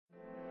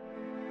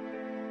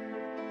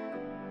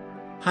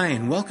Hi,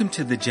 and welcome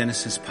to the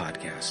Genesis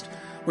Podcast.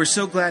 We're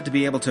so glad to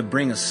be able to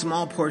bring a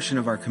small portion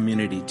of our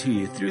community to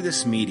you through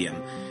this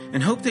medium,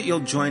 and hope that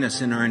you'll join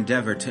us in our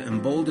endeavor to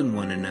embolden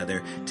one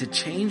another to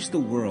change the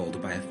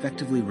world by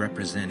effectively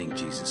representing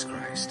Jesus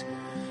Christ.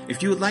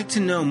 If you would like to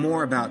know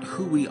more about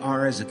who we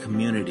are as a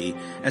community,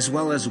 as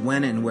well as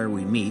when and where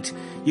we meet,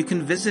 you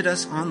can visit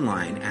us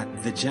online at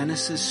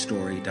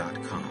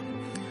thegenesisstory.com.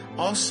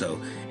 Also,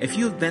 if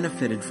you have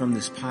benefited from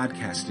this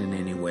podcast in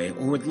any way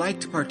or would like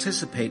to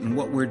participate in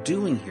what we're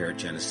doing here at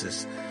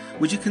Genesis,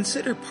 would you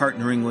consider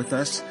partnering with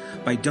us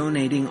by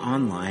donating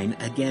online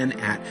again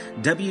at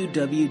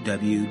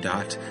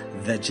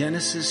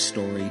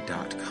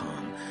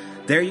www.thegenesisstory.com.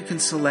 There you can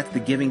select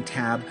the giving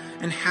tab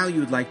and how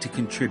you would like to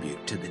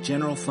contribute to the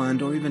general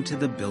fund or even to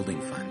the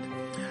building fund.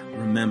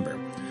 Remember,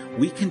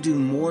 we can do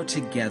more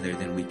together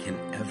than we can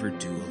ever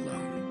do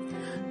alone.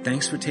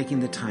 Thanks for taking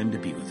the time to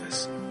be with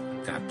us.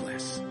 God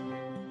bless.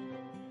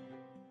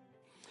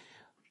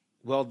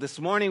 Well, this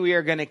morning we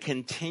are going to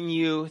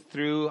continue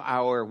through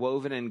our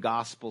Woven in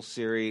Gospel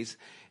series,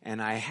 and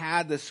I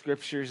had the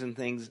scriptures and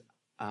things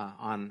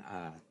on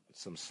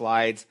some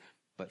slides,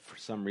 but for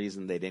some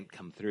reason they didn't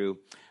come through.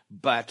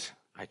 But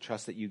I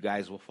trust that you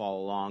guys will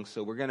follow along.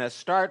 So we're going to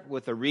start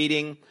with a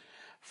reading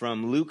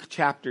from Luke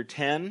chapter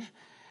 10,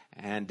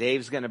 and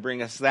Dave's going to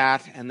bring us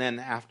that, and then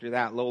after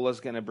that, Lola's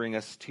going to bring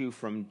us two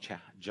from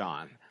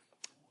John.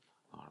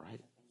 All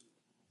right.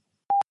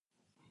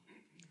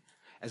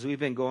 As we've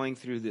been going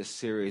through this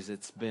series,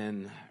 it's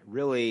been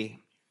really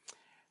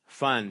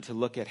fun to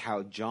look at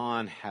how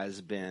John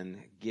has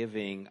been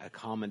giving a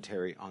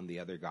commentary on the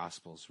other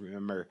Gospels.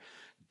 Remember,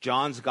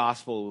 John's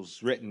Gospel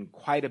was written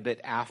quite a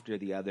bit after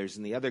the others,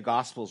 and the other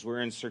Gospels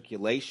were in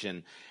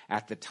circulation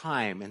at the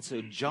time. And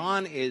so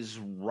John is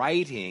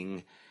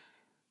writing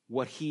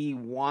what he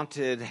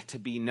wanted to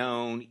be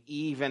known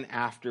even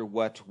after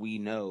what we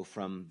know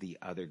from the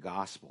other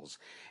Gospels.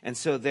 And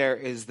so there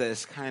is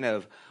this kind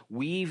of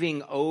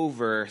weaving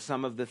over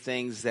some of the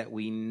things that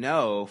we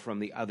know from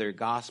the other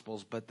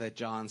Gospels, but that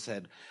John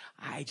said,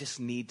 I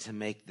just need to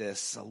make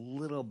this a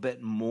little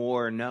bit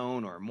more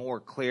known or more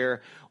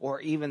clear,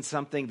 or even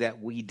something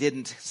that we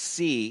didn't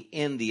see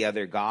in the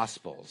other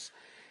Gospels.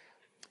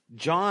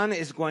 John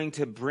is going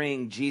to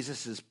bring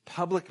Jesus'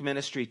 public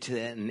ministry to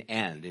an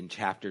end in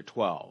chapter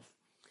 12.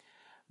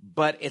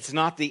 But it's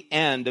not the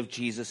end of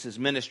Jesus'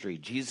 ministry.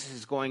 Jesus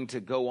is going to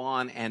go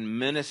on and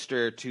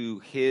minister to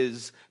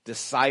his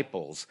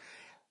disciples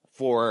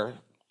for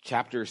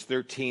chapters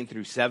 13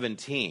 through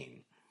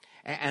 17.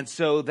 And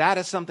so that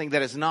is something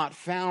that is not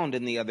found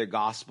in the other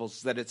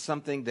Gospels, that it's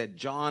something that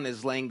John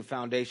is laying the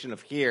foundation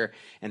of here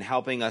and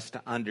helping us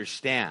to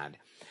understand.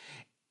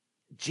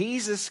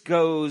 Jesus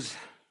goes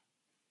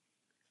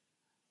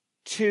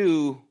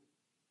to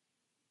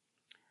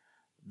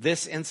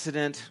this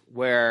incident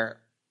where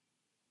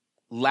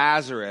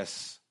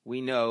Lazarus,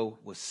 we know,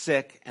 was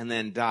sick and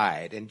then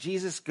died. And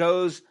Jesus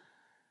goes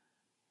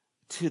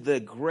to the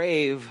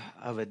grave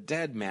of a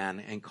dead man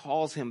and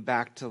calls him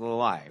back to the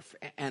life.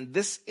 And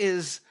this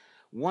is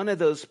one of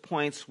those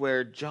points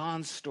where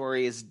John's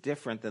story is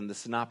different than the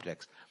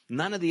synoptics.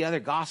 None of the other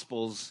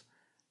Gospels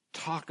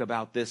talk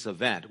about this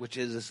event, which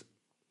is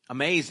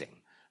amazing,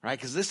 right?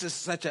 Because this is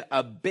such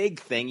a big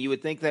thing. You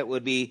would think that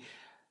would be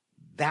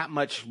that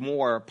much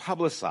more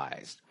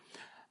publicized.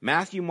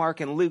 Matthew, Mark,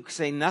 and Luke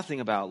say nothing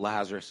about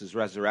Lazarus'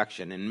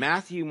 resurrection. In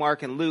Matthew,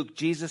 Mark, and Luke,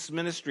 Jesus'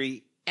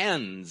 ministry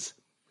ends.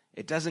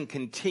 It doesn't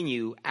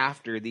continue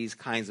after these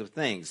kinds of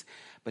things.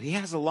 But he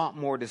has a lot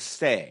more to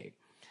say.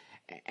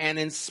 And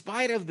in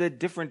spite of the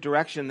different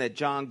direction that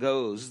John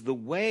goes, the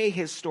way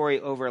his story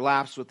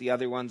overlaps with the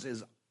other ones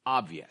is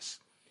obvious.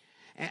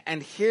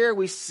 And here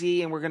we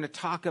see, and we're going to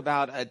talk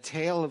about A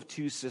Tale of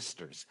Two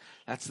Sisters.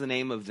 That's the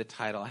name of the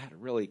title. I had a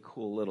really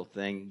cool little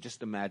thing.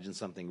 Just imagine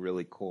something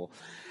really cool.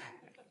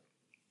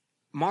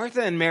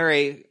 Martha and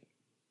Mary,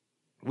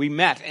 we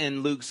met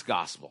in Luke's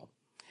Gospel,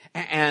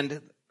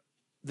 and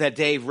that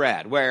Dave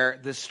read, where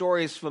the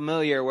story is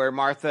familiar, where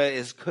Martha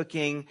is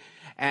cooking,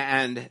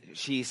 and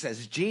she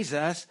says,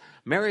 Jesus,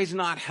 Mary's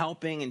not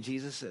helping, and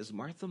Jesus says,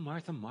 Martha,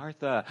 Martha,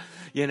 Martha,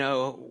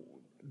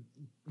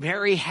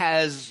 Mary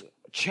has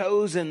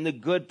chosen the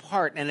good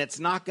part, and it's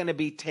not going to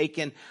be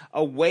taken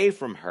away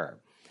from her.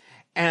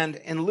 And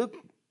in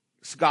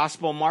Luke's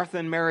Gospel, Martha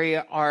and Mary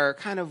are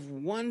kind of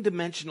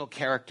one-dimensional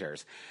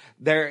characters.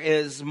 There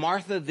is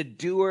Martha the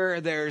doer,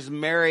 there's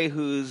Mary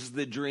who's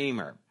the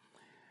dreamer,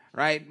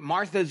 right?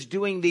 Martha's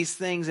doing these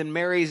things and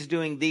Mary's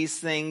doing these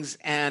things,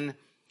 and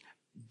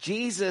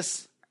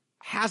Jesus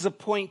has a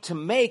point to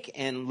make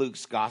in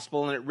Luke's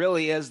Gospel, and it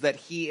really is that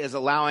he is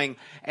allowing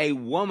a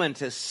woman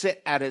to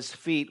sit at his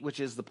feet, which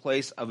is the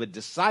place of a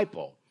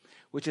disciple,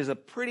 which is a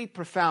pretty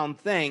profound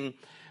thing,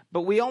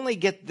 but we only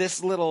get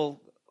this little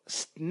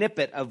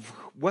snippet of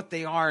what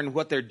they are and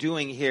what they're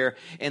doing here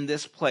in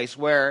this place,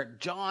 where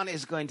John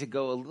is going to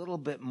go a little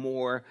bit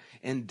more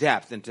in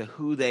depth into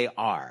who they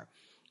are,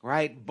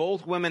 right?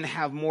 Both women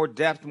have more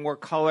depth, more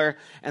color.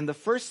 And the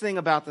first thing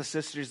about the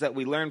sisters that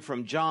we learn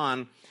from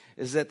John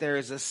is that there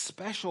is a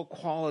special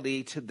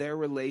quality to their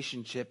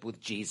relationship with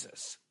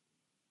Jesus.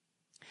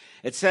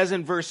 It says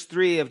in verse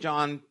 3 of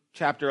John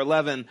chapter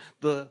 11,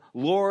 the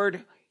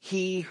Lord,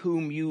 he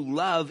whom you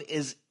love,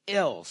 is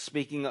ill,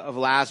 speaking of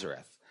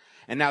Lazarus.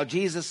 And now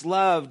Jesus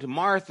loved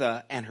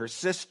Martha and her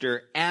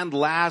sister and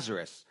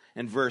Lazarus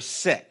in verse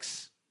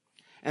 6.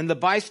 And the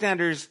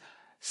bystanders,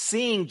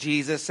 seeing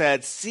Jesus,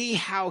 said, see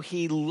how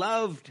he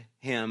loved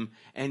him,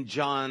 in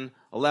John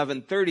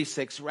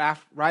 11:36,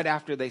 right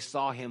after they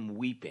saw him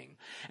weeping.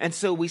 And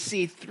so we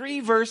see 3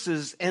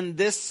 verses in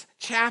this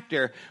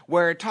chapter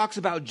where it talks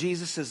about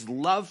Jesus'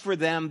 love for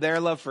them,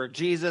 their love for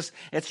Jesus.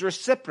 It's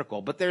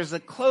reciprocal, but there's a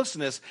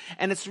closeness,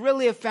 and it's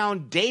really a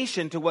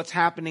foundation to what's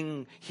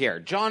happening here.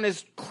 John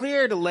is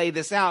clear to lay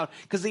this out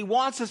because he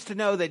wants us to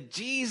know that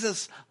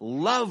Jesus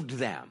loved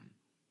them.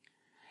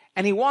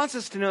 And he wants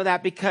us to know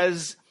that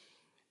because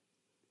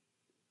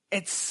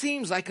it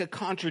seems like a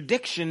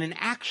contradiction in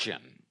action.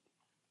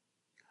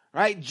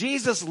 Right?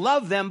 Jesus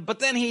loved them, but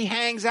then he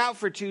hangs out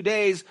for 2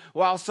 days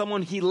while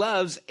someone he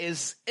loves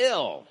is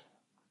ill.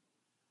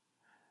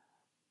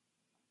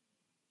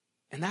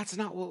 And that's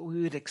not what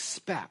we would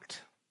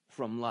expect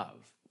from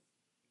love.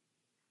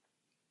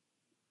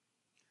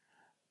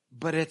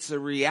 But it's a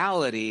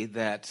reality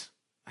that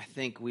I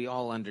think we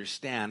all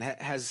understand.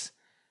 Has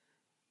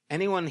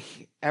anyone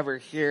ever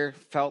here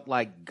felt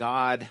like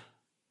God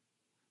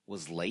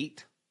was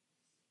late?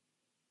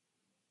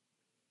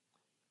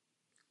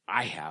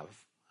 I have.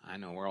 I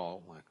know we're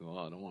all like, well,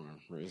 I don't want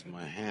to raise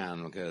my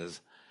hand because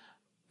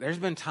there's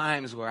been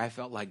times where I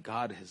felt like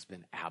God has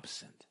been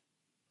absent.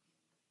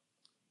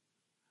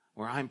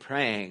 Where I'm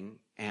praying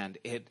and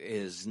it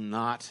is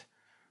not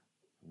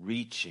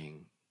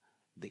reaching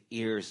the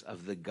ears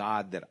of the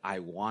God that I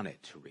want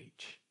it to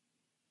reach.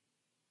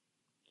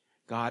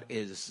 God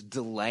is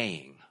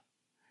delaying.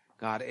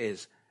 God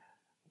is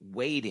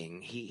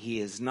waiting.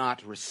 He is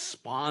not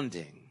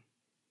responding.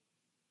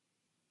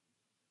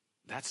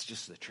 That's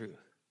just the truth.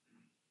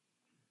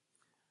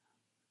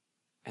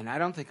 And I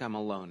don't think I'm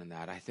alone in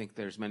that. I think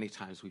there's many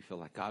times we feel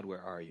like, God,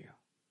 where are you?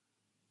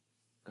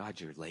 God,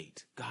 you're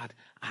late. God,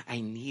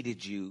 I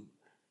needed you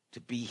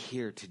to be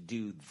here to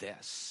do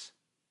this.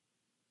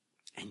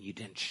 And you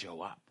didn't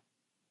show up.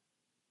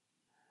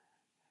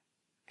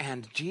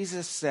 And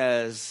Jesus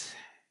says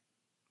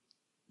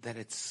that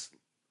it's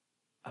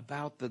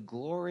about the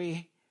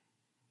glory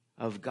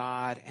of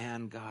God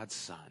and God's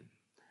Son.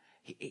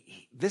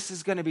 This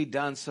is going to be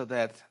done so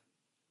that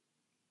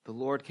the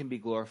Lord can be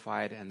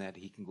glorified and that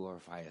he can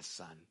glorify his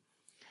Son.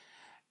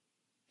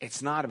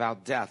 It's not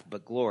about death,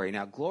 but glory.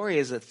 Now, glory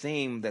is a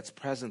theme that's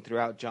present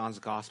throughout John's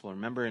gospel.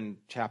 Remember in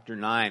chapter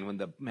 9 when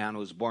the man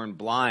was born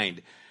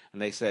blind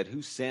and they said,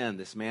 who sinned,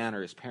 this man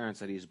or his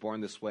parents, that he was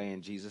born this way?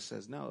 And Jesus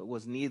says, no, it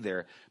was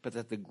neither, but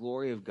that the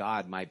glory of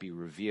God might be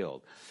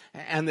revealed.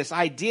 And this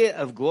idea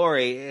of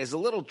glory is a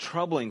little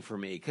troubling for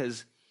me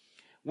because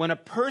when a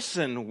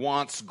person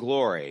wants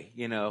glory,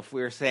 if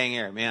we were saying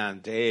here,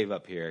 man, Dave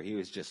up here,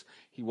 he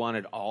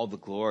wanted all the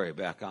glory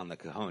back on the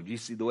cajon. Do you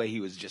see the way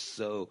he was just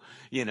so,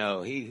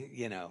 okay.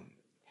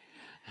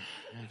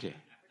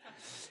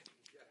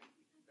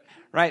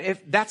 Right?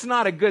 If that's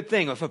not a good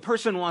thing. If a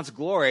person wants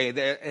glory,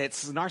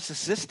 it's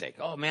narcissistic.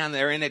 Oh man,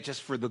 they're in it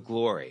just for the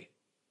glory.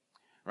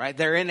 Right?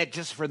 They're in it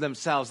just for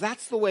themselves.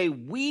 That's the way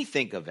we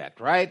think of it,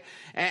 right?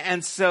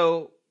 And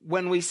so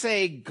when we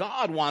say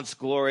God wants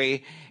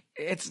glory,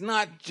 it's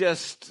not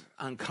just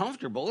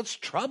uncomfortable, it's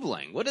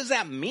troubling. What does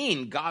that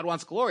mean, God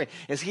wants glory?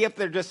 Is he up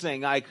there just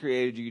saying, I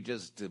created you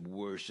just to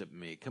worship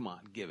me? Come on,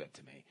 give it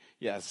to me.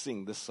 Yeah,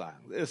 sing this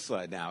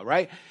side now,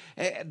 right?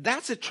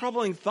 That's a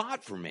troubling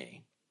thought for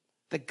me,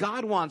 that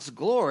God wants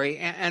glory.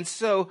 And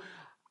so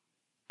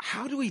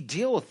how do we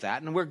deal with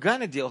that? And we're going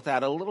to deal with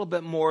that a little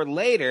bit more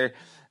later,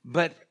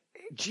 but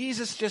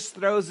Jesus just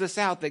throws this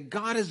out, that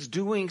God is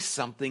doing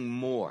something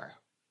more.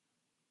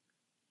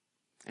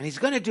 And he's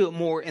going to do it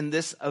more in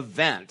this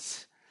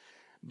event.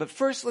 But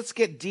first, let's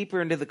get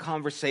deeper into the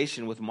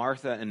conversation with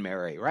Martha and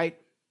Mary, right?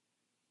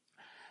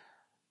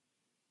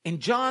 In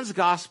John's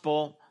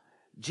gospel,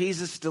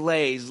 Jesus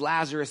delays,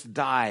 Lazarus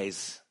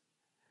dies.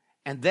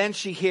 And then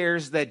she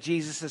hears that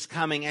Jesus is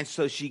coming, and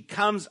so she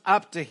comes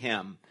up to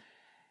him.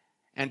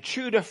 And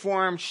true to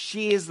form,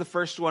 she is the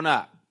first one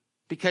up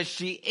because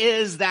she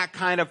is that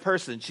kind of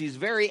person. She's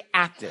very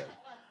active.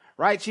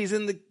 Right? She's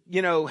in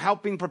the,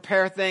 helping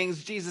prepare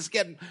things. Jesus,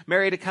 get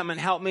Mary to come and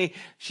help me.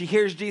 She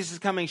hears Jesus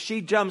coming.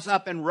 She jumps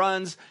up and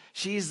runs.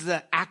 She's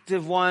the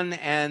active one,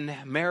 and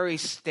Mary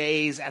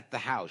stays at the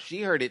house.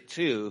 She heard it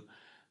too,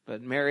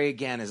 but Mary,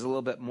 again, is a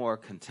little bit more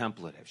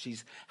contemplative.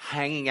 She's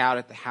hanging out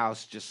at the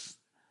house, just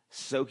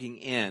soaking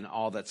in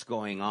all that's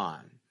going on.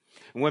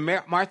 When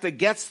Martha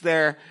gets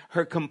there,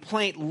 her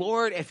complaint,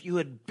 Lord, if you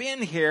had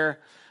been here,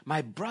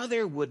 my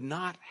brother would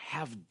not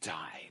have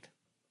died.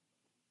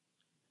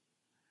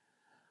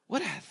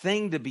 What a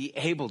thing to be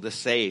able to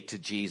say to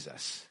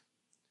Jesus.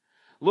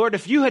 Lord,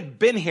 if you had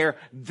been here,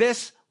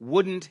 this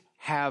wouldn't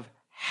have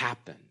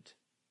happened.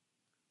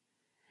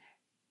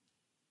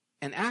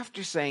 And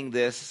after saying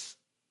this,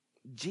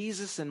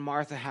 Jesus and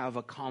Martha have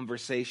a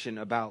conversation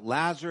about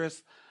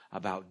Lazarus,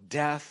 about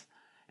death,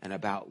 and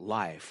about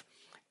life.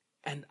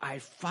 And I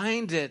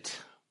find it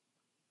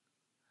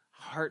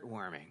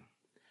heartwarming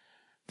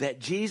that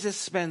Jesus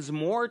spends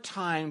more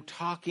time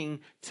talking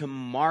to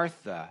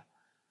Martha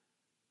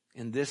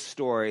in this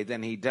story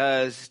than he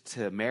does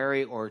to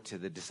Mary or to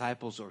the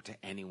disciples or to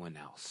anyone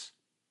else.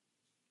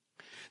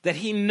 That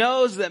he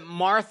knows that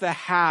Martha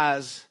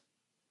has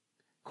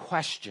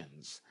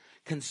questions,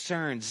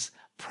 concerns,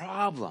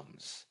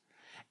 problems,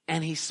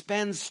 and he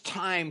spends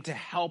time to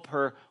help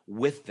her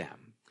with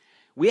them.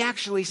 We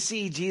actually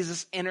see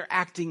Jesus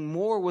interacting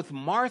more with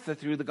Martha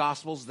through the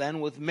Gospels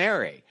than with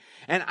Mary.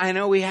 And I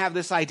know we have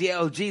this idea,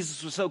 oh,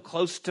 Jesus was so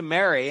close to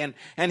Mary,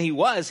 and he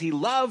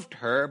loved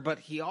her, but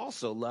he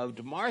also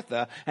loved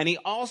Martha, and he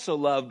also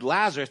loved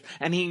Lazarus,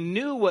 and he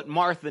knew what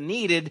Martha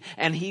needed,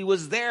 and he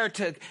was there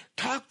to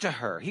talk to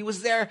her. He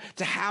was there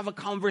to have a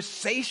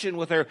conversation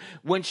with her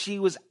when she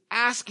was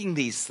asking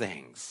these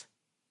things.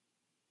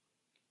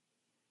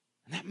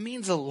 And that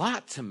means a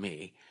lot to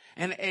me.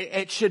 And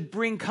it should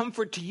bring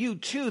comfort to you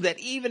too, that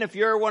even if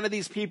you're one of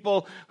these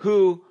people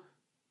who,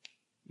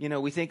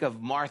 we think of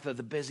Martha,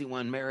 the busy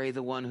one, Mary,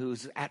 the one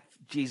who's at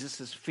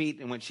Jesus' feet.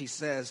 And when she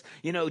says,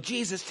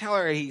 Jesus, tell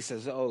her, he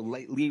says, oh,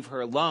 leave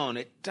her alone.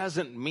 It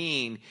doesn't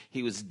mean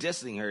he was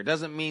dissing her. It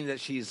doesn't mean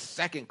that she's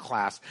second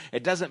class.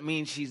 It doesn't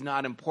mean she's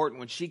not important.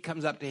 When she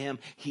comes up to him,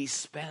 he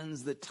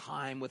spends the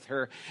time with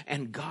her.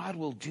 And God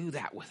will do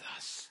that with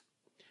us.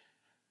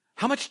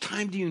 How much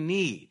time do you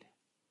need?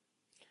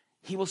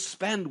 He will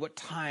spend what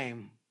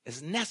time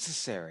is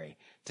necessary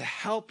to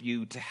help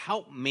you, to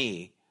help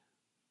me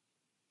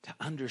to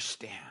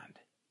understand.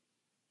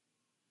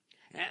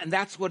 And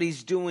that's what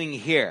he's doing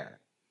here.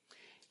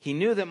 He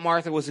knew that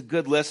Martha was a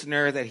good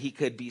listener, that he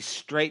could be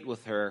straight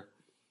with her,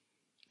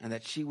 and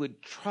that she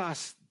would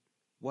trust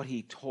what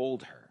he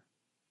told her.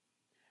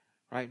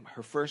 Right?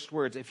 Her first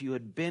words, if you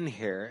had been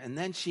here, and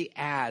then she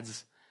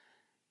adds,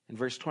 in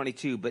verse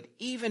 22, but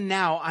even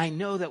now I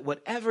know that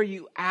whatever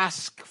you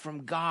ask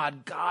from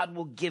God, God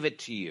will give it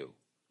to you.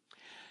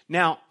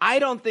 Now, I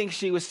don't think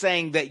she was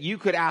saying that you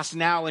could ask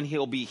now and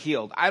he'll be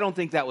healed. I don't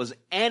think that was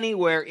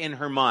anywhere in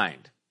her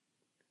mind.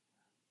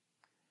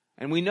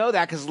 And we know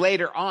that because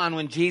later on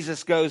when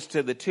Jesus goes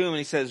to the tomb and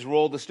he says,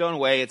 roll the stone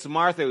away, it's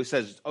Martha who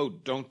says, oh,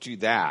 don't do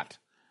that.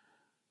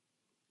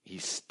 He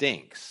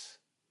stinks.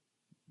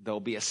 There'll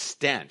be a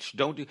stench.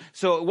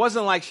 So it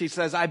wasn't like she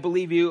says, I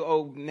believe you.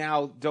 Oh,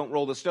 now don't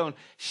roll the stone.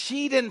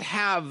 She didn't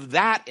have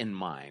that in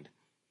mind.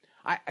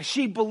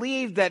 She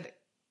believed that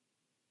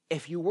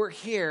if you were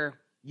here,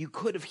 you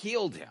could have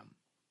healed him.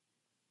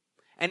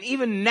 And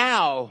even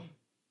now,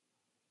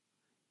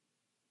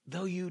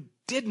 though you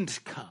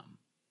didn't come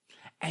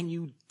and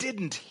you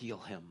didn't heal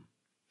him,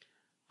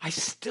 I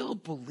still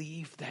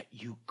believe that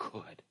you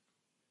could.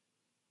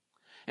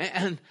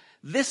 And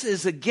this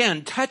is,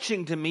 again,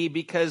 touching to me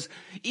because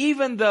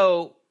even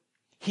though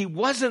he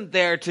wasn't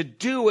there to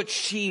do what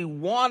she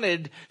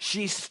wanted,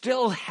 she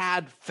still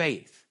had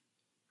faith.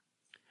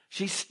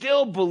 She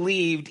still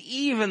believed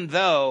even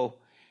though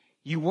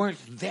you weren't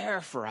there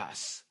for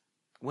us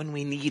when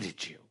we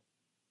needed you.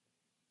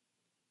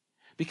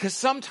 Because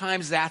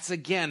sometimes that's,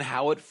 again,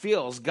 how it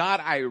feels.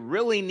 God, I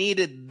really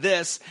needed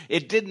this.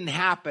 It didn't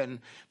happen,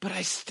 but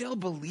I still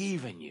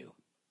believe in you.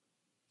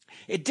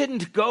 It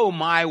didn't go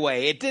my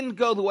way. It didn't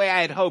go the way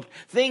I had hoped.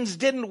 Things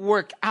didn't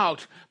work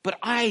out, but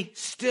I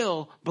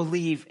still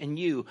believe in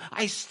you.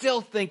 I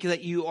still think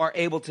that you are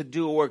able to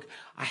do a work.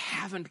 I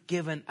haven't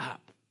given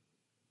up.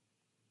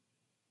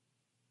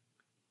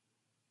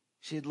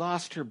 She had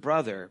lost her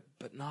brother,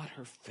 but not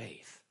her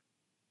faith.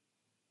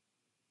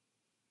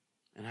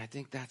 And I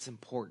think that's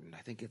important.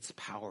 I think it's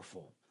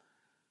powerful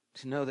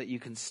to know that you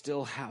can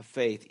still have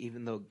faith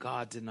even though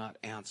God did not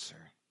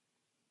answer.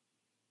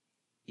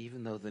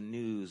 Even though the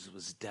news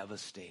was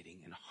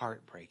devastating and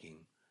heartbreaking,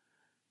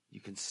 you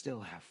can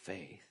still have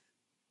faith.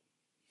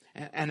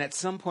 And at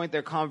some point in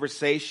their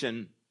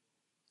conversation,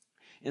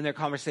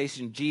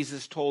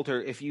 Jesus told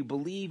her, if you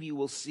believe, you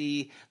will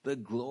see the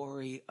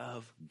glory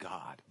of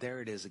God.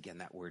 There it is again,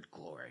 that word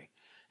glory.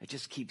 It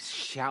just keeps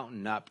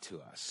shouting up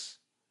to us.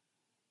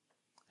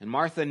 And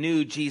Martha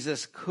knew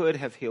Jesus could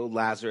have healed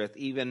Lazarus.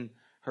 Even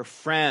her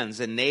friends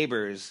and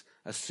neighbors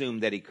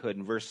assumed that he could.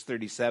 In verse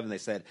 37, they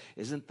said,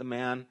 isn't the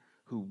man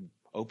who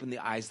opened the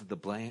eyes of the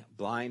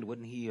blind,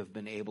 wouldn't he have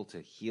been able to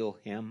heal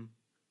him?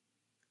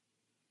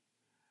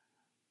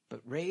 But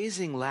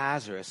raising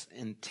Lazarus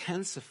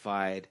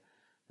intensified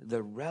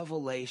the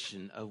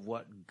revelation of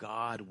what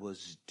God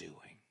was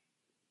doing,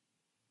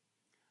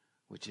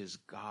 which is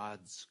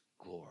God's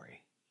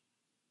glory.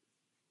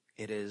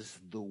 It is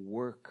the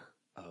work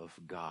of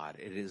God.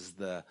 It is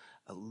the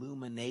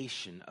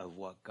illumination of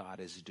what God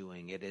is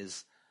doing. It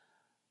is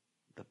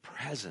the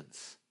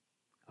presence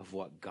of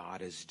what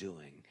God is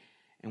doing.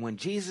 And when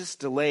Jesus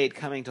delayed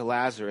coming to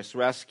Lazarus'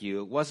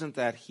 rescue, it wasn't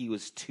that he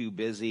was too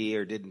busy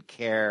or didn't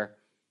care.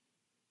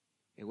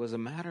 It was a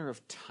matter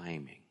of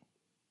timing.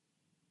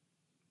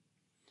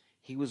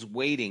 He was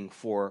waiting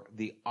for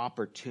the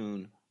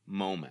opportune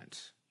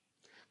moment.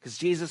 Because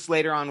Jesus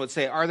later on would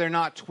say, are there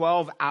not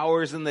 12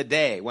 hours in the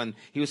day? When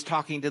he was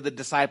talking to the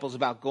disciples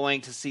about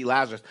going to see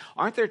Lazarus.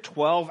 Aren't there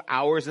 12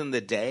 hours in the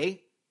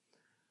day?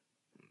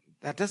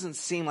 That doesn't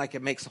seem like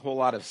it makes a whole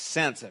lot of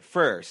sense at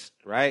first,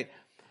 right?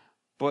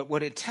 But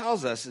what it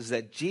tells us is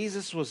that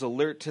Jesus was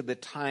alert to the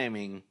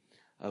timing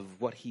of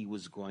what he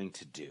was going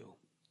to do.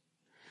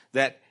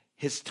 That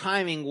his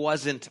timing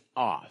wasn't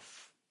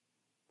off.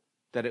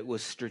 That it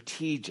was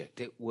strategic.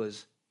 It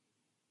was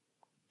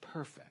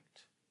perfect.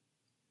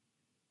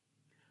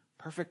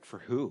 Perfect for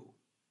who?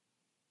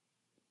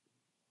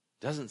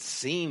 Doesn't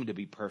seem to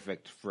be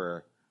perfect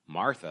for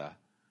Martha.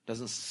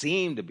 Doesn't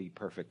seem to be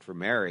perfect for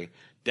Mary.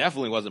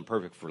 Definitely wasn't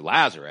perfect for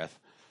Lazarus,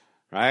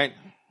 right?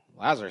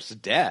 Lazarus is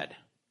dead.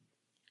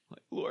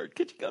 Like, Lord,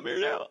 could you come here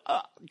now?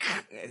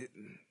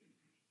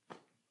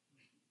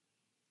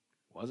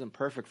 Wasn't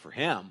perfect for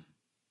him.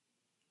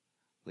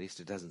 At least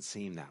it doesn't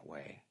seem that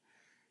way.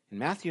 In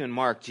Matthew and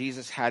Mark,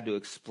 Jesus had to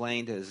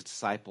explain to his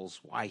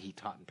disciples why he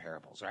taught in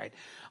parables, right?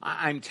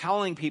 I'm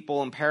telling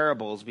people in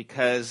parables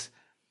because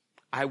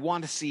I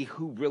want to see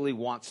who really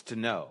wants to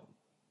know,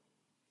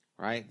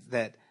 right?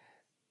 That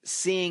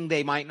seeing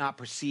they might not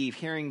perceive,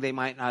 hearing they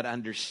might not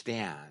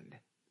understand,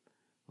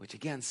 which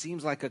again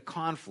seems like a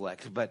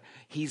conflict, but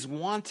he's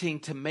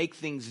wanting to make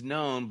things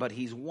known, but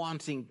he's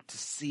wanting to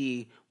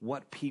see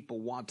what people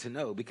want to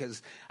know.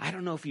 Because I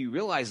don't know if you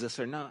realize this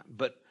or not,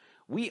 but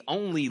we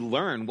only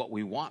learn what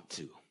we want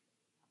to.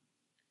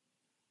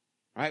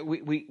 Right?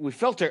 We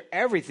filter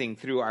everything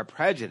through our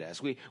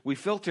prejudice. We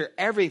filter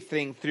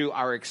everything through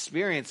our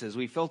experiences.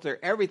 We filter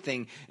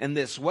everything in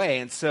this way.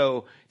 And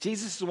so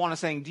Jesus is one of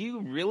saying, do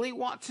you really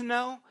want to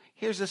know?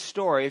 Here's a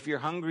story. If you're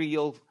hungry,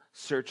 you'll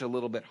search a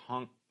little bit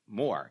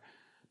more.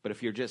 But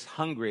if you're just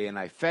hungry and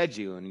I fed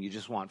you and you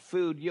just want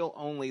food, you'll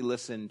only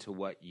listen to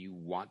what you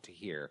want to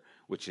hear,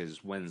 which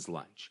is when's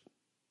lunch.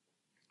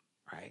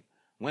 Right?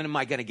 When am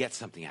I going to get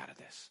something out of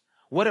this?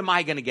 What am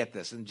I going to get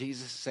this? And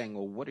Jesus is saying,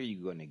 well, what are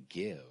you going to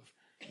give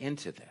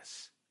into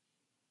this?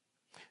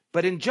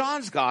 But in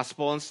John's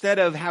gospel, instead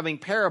of having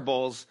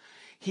parables,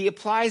 he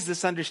applies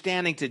this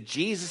understanding to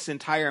Jesus'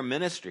 entire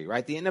ministry,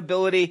 right? The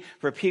inability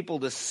for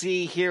people to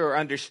see, hear, or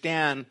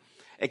understand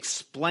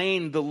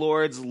explained the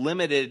Lord's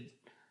limited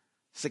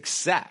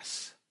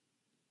success.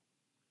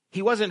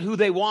 He wasn't who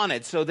they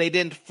wanted, so they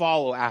didn't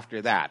follow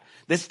after that.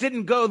 This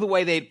didn't go the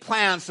way they'd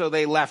planned, so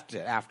they left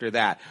it after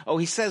that. Oh,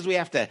 he says we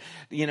have to,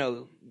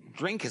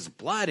 drink his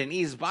blood and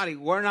eat his body.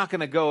 We're not going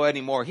to go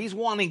anymore. He's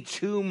wanting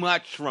too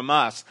much from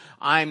us.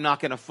 I'm not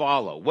going to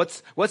follow.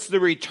 What's the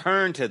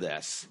return to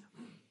this?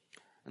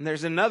 And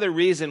there's another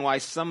reason why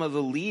some of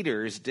the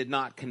leaders did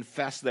not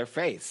confess their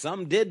faith.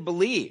 Some did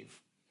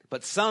believe,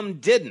 but some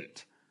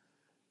didn't.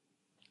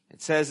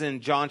 It says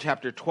in John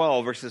chapter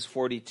 12, verses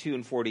 42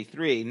 and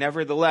 43,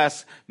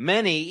 nevertheless,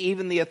 many,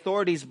 even the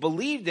authorities,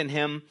 believed in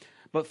him,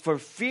 but for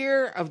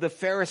fear of the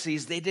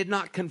Pharisees, they did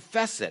not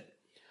confess it,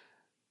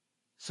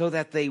 so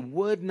that they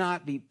would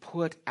not be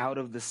put out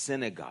of the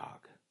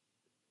synagogue.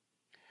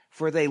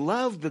 For they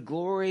loved the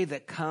glory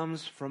that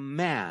comes from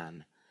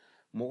man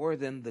more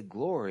than the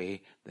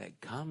glory that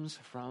comes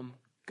from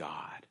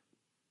God.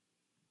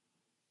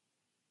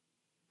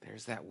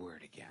 There's that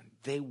word again.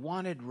 They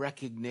wanted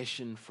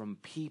recognition from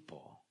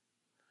people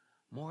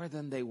more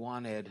than they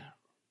wanted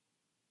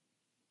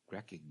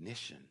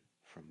recognition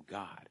from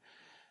God.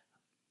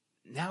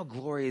 Now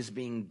glory is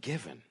being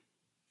given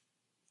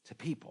to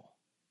people.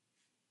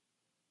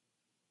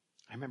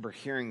 I remember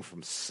hearing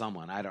from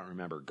someone, I don't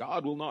remember,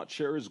 God will not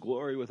share his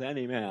glory with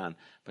any man,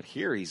 but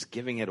here he's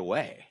giving it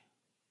away.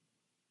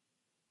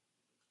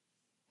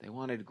 They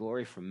wanted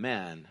glory from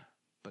men,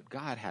 but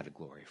God had a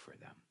glory for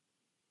them.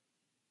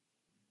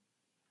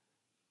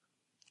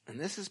 And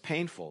this is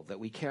painful, that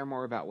we care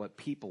more about what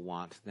people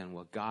want than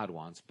what God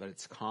wants, but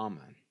it's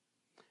common.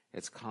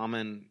 It's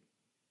common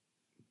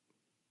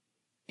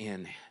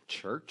in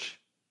church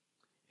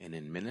and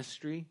in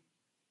ministry.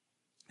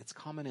 It's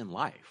common in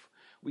life.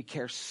 We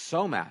care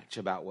so much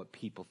about what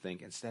people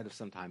think instead of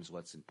sometimes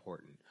what's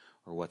important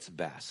or what's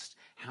best.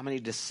 How many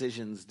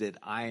decisions did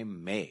I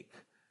make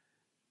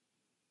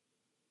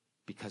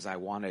because I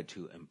wanted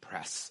to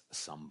impress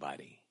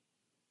somebody,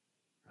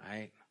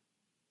 right?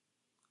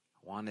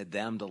 I wanted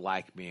them to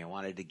like me. I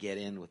wanted to get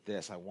in with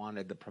this. I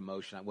wanted the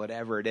promotion.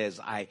 Whatever it is,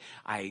 I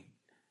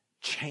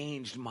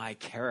changed my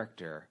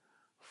character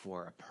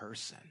for a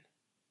person.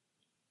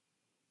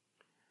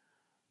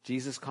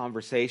 Jesus'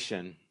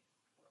 conversation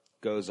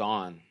goes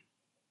on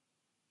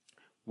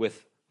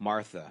with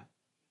Martha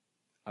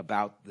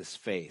about this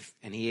faith.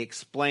 And he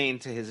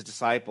explained to his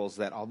disciples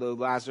that although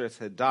Lazarus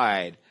had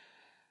died,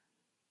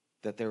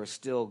 that there was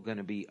still going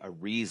to be a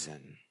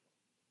reason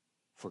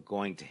for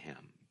going to him.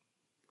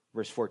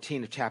 Verse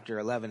 14 of chapter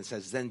 11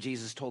 says, then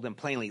Jesus told them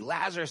plainly,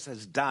 Lazarus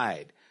has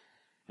died.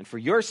 And for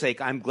your sake,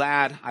 I'm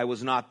glad I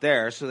was not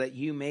there so that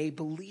you may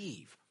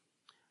believe.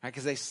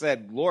 Because they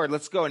said, Lord,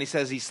 let's go. And he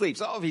says he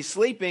sleeps. Oh, if he's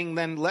sleeping,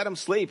 then let him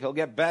sleep. He'll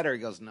get better. He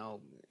goes,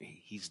 no,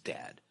 he's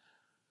dead.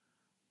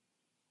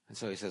 And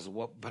so he says,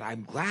 well, but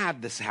I'm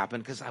glad this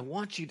happened because I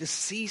want you to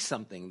see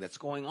something that's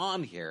going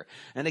on here.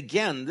 And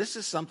again, this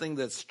is something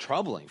that's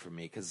troubling for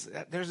me because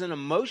there's an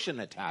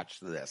emotion attached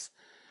to this.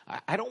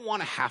 I don't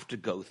want to have to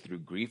go through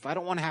grief. I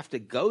don't want to have to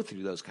go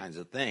through those kinds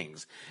of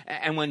things.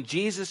 And when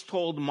Jesus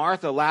told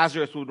Martha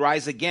Lazarus would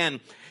rise again,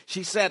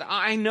 she said,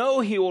 I know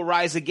he will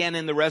rise again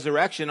in the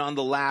resurrection on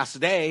the last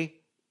day.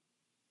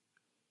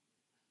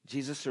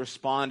 Jesus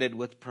responded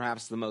with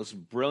perhaps the most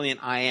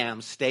brilliant I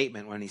am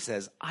statement when he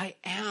says, I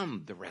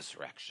am the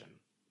resurrection.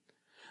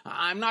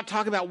 I'm not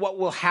talking about what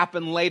will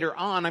happen later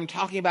on. I'm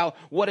talking about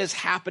what is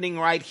happening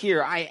right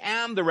here. I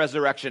am the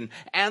resurrection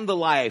and the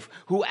life.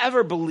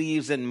 Whoever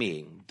believes in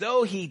me,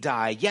 though he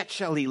die, yet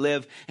shall he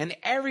live. And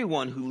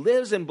everyone who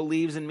lives and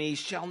believes in me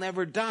shall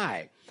never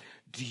die.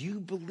 Do you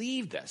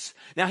believe this?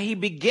 Now he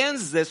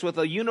begins this with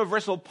a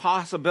universal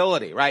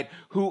possibility, right?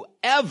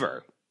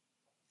 Whoever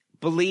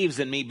believes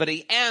in me, but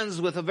he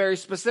ends with a very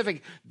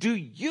specific, do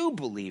you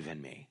believe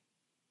in me?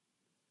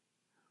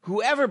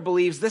 Whoever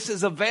believes this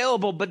is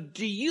available, but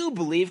do you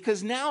believe?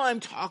 Because now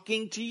I'm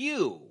talking to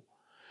you.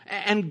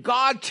 And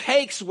God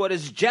takes what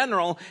is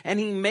general and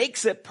he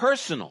makes it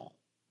personal.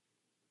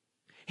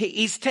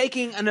 He's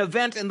taking an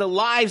event in the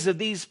lives of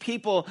these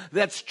people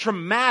that's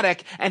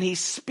traumatic, and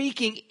he's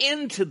speaking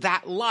into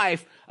that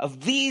life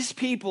of these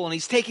people, and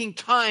he's taking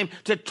time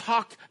to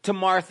talk to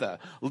Martha.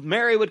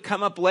 Mary would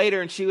come up later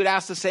and she would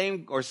ask the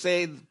same or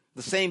say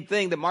the same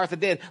thing that Martha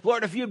did.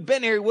 Lord, if you'd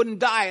been here, he wouldn't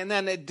die. And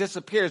then it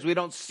disappears. We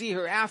don't see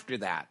her after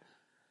that.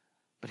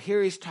 But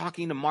here he's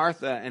talking to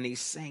Martha and he's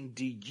saying,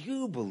 do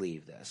you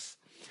believe this?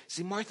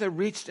 See, Martha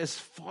reached as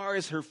far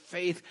as her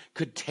faith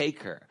could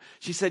take her.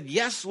 She said,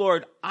 yes,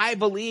 Lord, I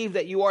believe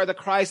that you are the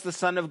Christ, the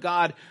Son of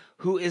God,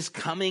 who is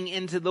coming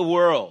into the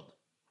world.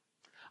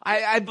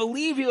 I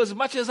believe you as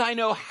much as I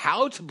know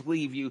how to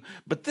believe you,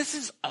 but this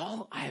is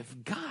all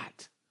I've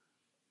got.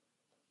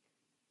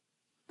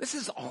 This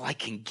is all I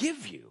can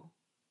give you.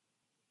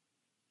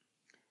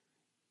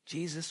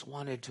 Jesus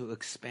wanted to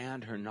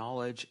expand her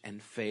knowledge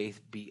and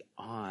faith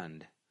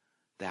beyond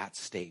that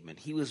statement.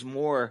 He was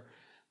more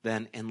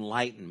than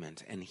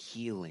enlightenment and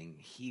healing.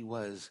 He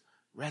was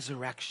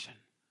resurrection.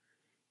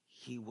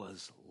 He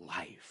was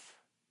life.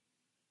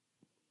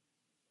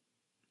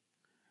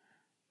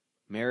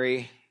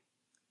 Mary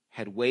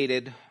had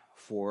waited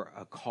for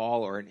a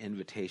call or an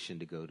invitation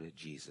to go to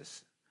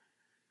Jesus.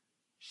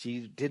 She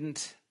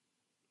didn't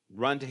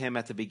run to him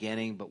at the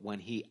beginning, but when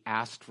he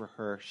asked for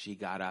her, she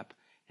got up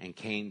and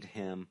came to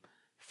him,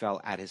 fell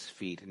at his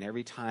feet. And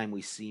every time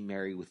we see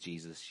Mary with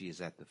Jesus, she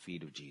is at the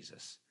feet of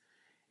Jesus.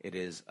 It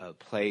is a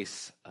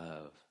place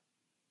of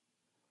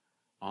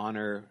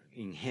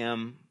honoring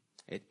him.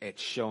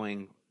 It's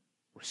showing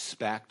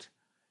respect.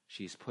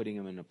 She's putting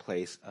him in a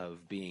place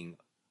of being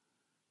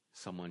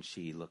someone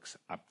she looks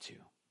up to.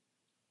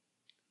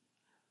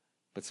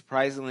 But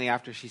surprisingly,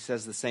 after she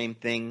says the same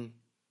thing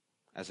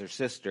as her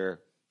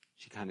sister,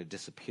 she kind of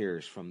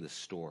disappears from the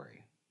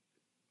story.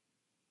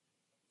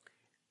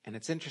 And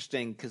it's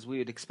interesting because we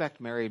would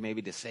expect Mary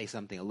maybe to say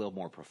something a little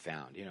more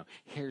profound. You know,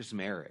 here's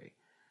Mary,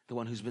 the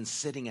one who's been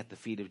sitting at the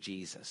feet of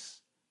Jesus.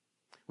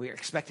 We are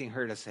expecting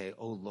her to say,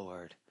 oh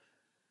Lord,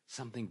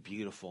 something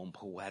beautiful and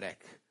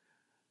poetic.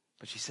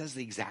 But she says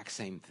the exact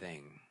same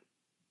thing.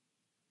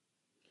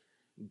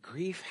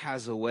 Grief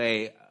has a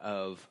way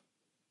of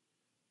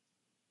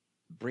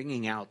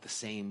bringing out the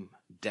same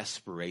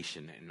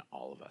desperation in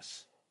all of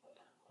us.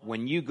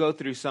 When you go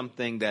through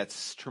something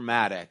that's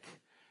traumatic,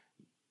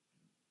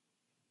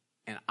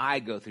 and I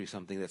go through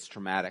something that's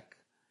traumatic,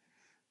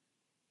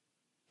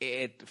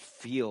 it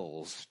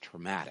feels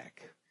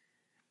traumatic.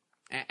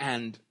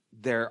 And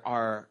there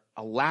are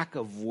a lack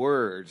of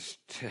words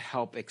to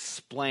help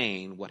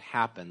explain what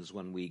happens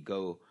when we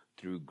go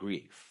through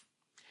grief.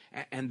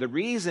 And the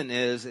reason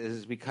is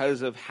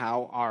because of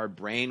how our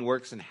brain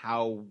works and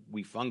how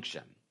we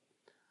function.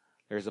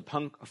 There's a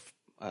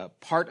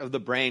part of the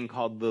brain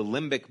called the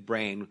limbic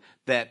brain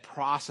that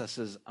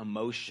processes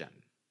emotion.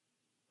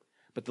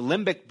 But the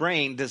limbic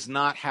brain does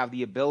not have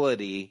the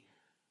ability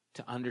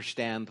to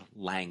understand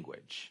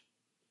language.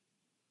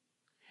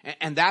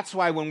 And that's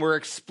why when we're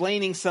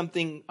explaining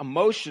something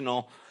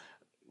emotional,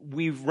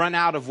 we've run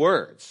out of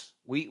words.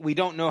 We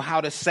don't know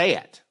how to say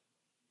it.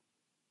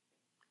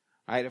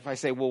 Right? If I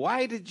say, well,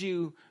 why did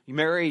you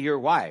marry your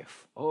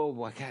wife? Oh,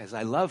 well, guys,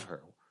 I love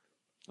her.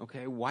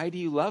 Okay, why do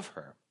you love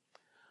her?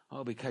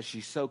 Oh, because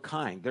she's so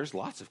kind. There's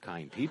lots of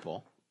kind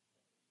people.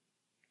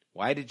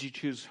 Why did you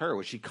choose her?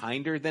 Was she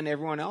kinder than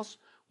everyone else?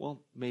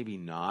 Well, maybe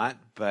not,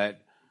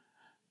 but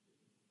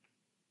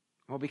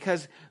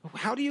because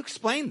how do you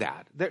explain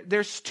that?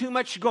 There's too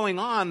much going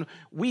on.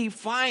 We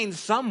find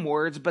some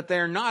words, but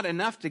they're not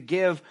enough to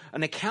give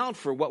an account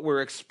for what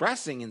we're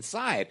expressing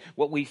inside,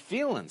 what we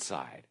feel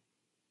inside.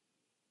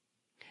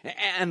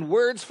 And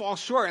words fall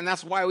short, and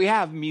that's why we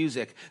have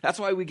music. That's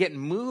why we get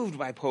moved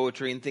by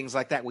poetry and things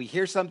like that. We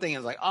hear something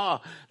and it's like,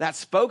 oh, that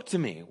spoke to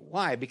me.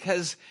 Why?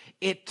 Because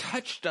it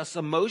touched us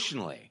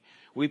emotionally.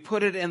 We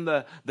put it in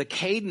the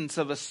cadence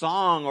of a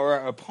song or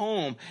a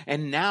poem,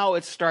 and now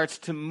it starts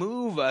to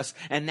move us,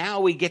 and now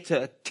we get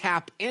to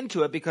tap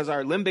into it because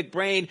our limbic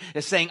brain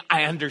is saying,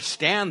 I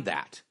understand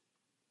that.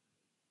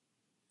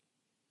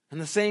 And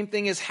the same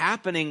thing is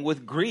happening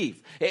with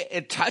grief.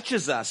 It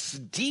touches us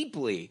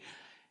deeply,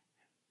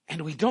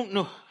 and we don't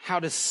know how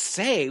to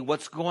say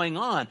what's going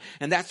on.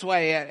 And that's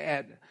why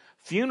at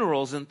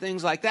funerals and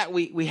things like that,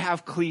 we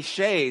have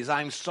cliches.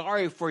 I'm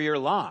sorry for your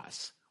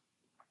loss.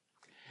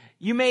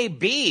 You may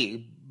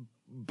be,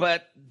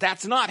 but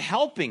that's not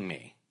helping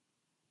me.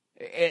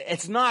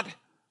 It's not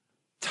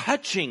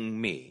touching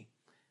me.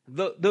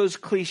 Those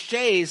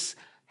cliches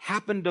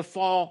happen to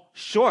fall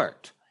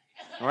short,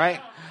 right?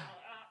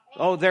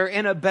 Oh, they're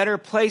in a better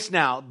place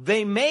now.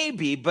 They may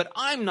be, but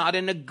I'm not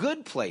in a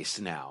good place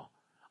now.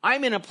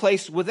 I'm in a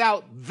place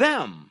without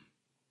them.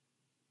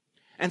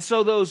 And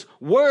so those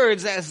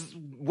words, as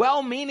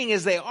well-meaning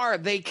as they are,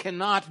 they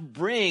cannot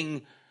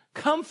bring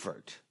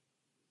comfort.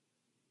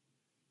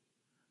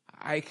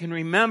 I can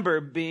remember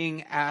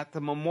being at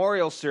the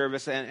memorial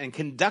service and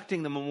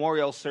conducting the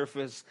memorial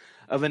service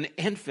of an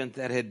infant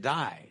that had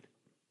died.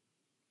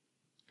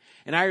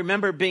 And I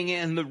remember being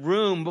in the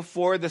room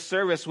before the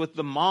service with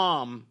the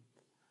mom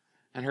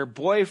and her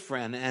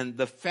boyfriend and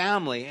the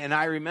family. And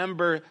I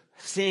remember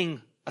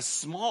seeing a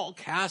small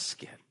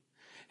casket.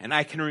 And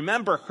I can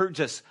remember her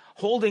just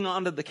holding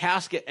onto the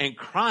casket and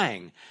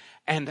crying.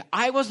 And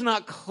I was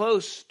not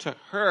close to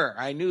her.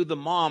 I knew the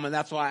mom, and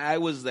that's why I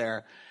was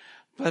there.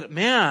 But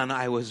man,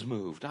 I was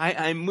moved.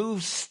 I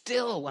move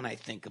still when I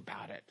think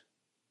about it.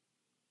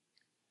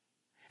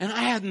 And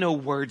I had no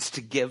words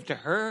to give to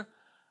her.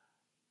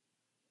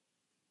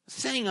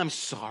 Saying I'm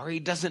sorry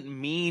doesn't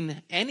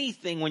mean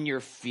anything when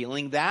you're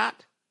feeling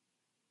that.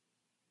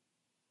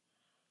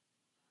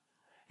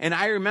 And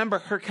I remember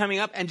her coming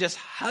up and just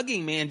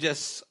hugging me and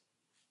just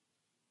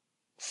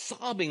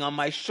sobbing on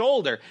my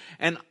shoulder.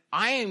 And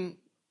I am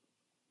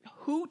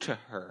who to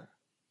her?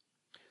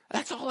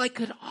 That's all I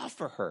could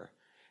offer her.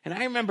 And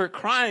I remember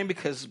crying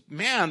because,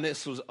 man,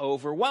 this was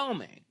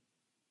overwhelming.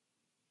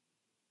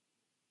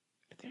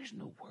 But there's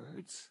no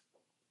words.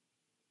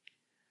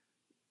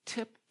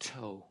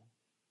 Tiptoe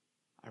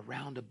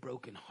around a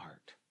broken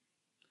heart.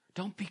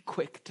 Don't be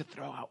quick to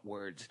throw out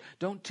words.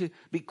 Don't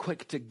be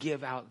quick to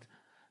give out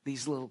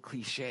these little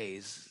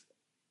cliches.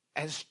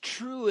 As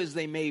true as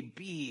they may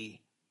be,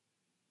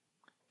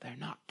 they're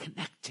not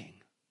connecting.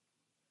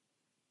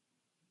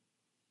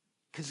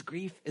 Because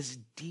grief is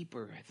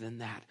deeper than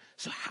that.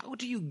 So how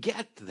do you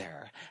get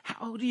there?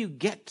 How do you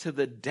get to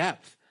the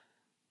depth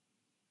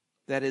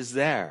that is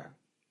there?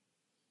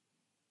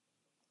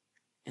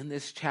 In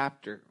this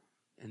chapter,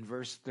 in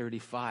verse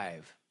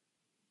 35,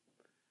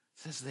 it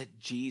says that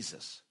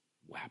Jesus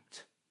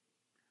wept.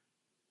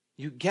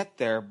 You get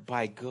there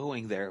by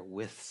going there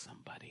with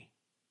somebody.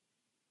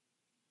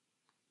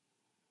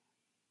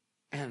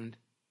 And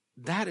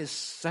that is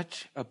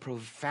such a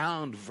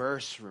profound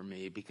verse for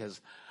me because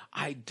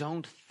I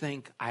don't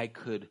think I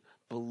could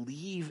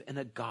believe in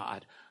a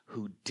God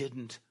who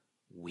didn't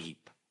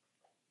weep.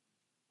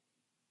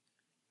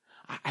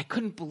 I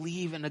couldn't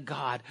believe in a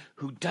God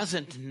who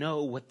doesn't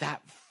know what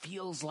that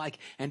feels like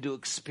and to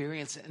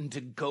experience it and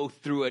to go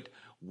through it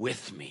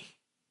with me.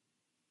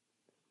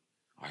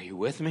 Are you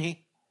with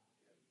me?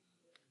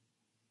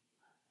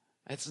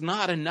 It's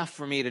not enough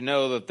for me to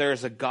know that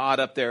there's a God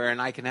up there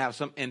and I can have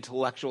some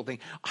intellectual thing.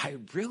 I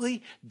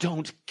really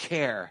don't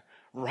care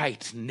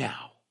right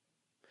now.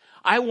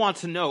 I want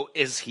to know,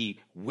 is he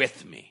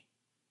with me?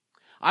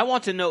 I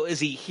want to know, is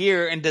he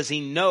here and does he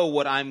know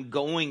what I'm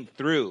going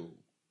through?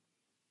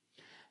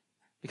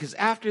 Because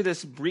after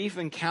this brief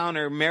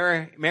encounter,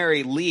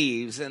 Mary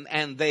leaves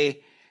and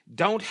they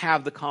don't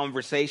have the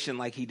conversation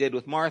like he did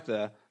with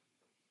Martha.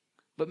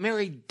 But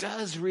Mary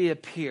does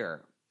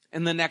reappear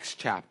in the next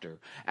chapter.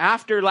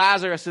 After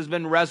Lazarus has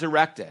been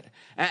resurrected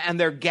and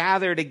they're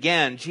gathered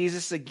again,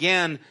 Jesus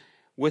again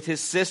with his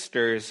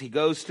sisters, he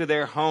goes to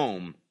their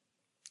home.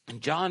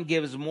 And John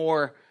gives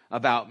more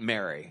about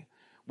Mary,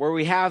 where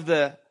we have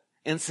the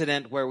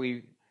incident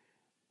where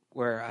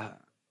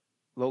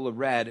Lola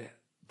read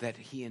that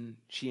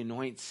she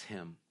anoints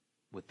him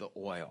with the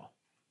oil.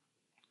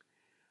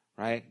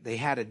 Right? They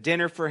had a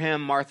dinner for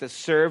him. Martha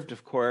served,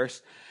 of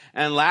course.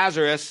 And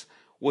Lazarus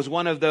was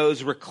one of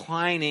those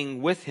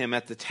reclining with him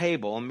at the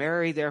table. And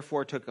Mary,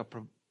 therefore, took a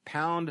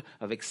pound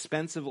of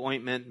expensive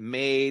ointment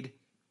made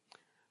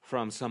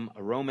from some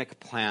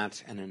aromatic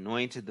plant and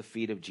anointed the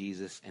feet of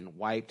Jesus and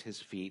wiped his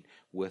feet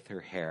with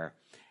her hair.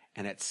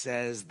 And it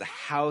says the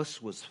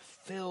house was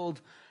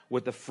filled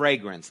with the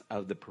fragrance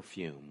of the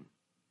perfume.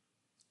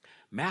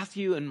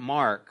 Matthew and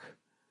Mark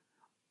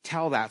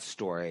tell that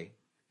story.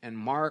 And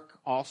Mark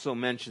also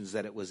mentions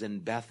that it was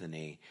in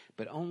Bethany,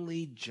 but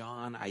only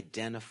John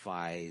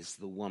identifies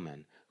the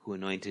woman who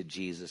anointed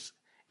Jesus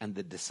and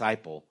the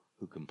disciple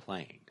who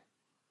complained.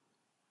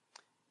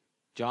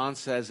 John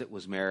says it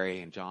was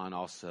Mary, and John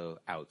also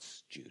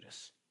outs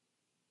Judas.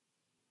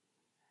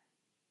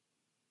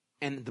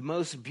 And the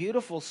most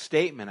beautiful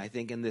statement, I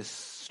think, in this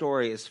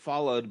story is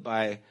followed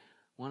by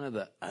one of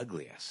the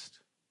ugliest.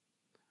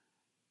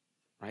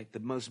 Right? The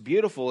most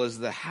beautiful is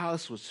the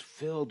house was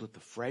filled with the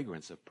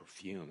fragrance of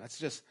perfume. That's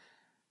just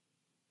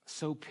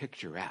so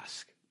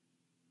picturesque.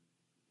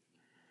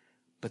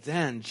 But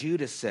then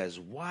Judas says,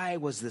 why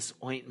was this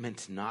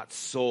ointment not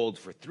sold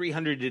for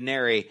 300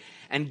 denarii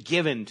and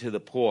given to the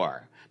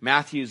poor?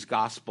 Matthew's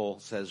gospel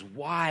says,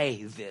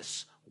 why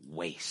this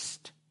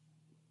waste?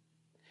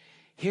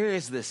 Here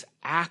is this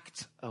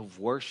act of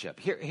worship.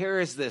 Here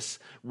is this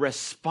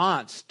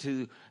response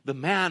to the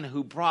man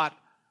who brought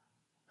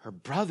her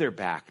brother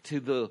back, to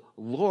the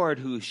Lord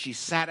who she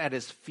sat at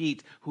his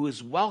feet, who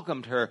has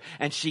welcomed her,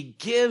 and she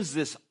gives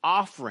this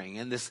offering,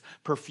 and this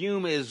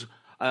perfume is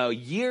a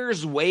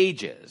year's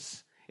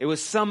wages. It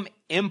was some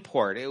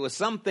import. It was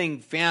something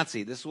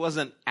fancy. This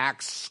wasn't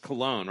Axe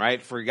cologne,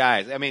 right, for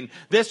guys. I mean,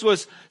 this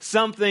was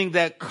something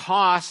that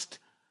cost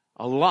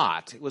a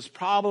lot. It was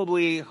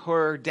probably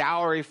her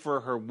dowry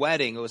for her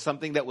wedding. It was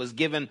something that was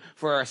given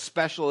for a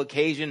special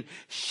occasion.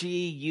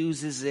 She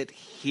uses it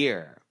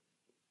here.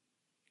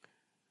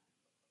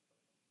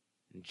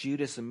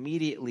 Judas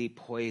immediately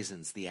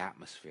poisons the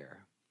atmosphere.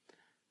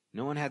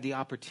 No one had the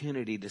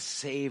opportunity to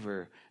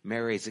savor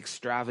Mary's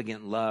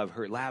extravagant love.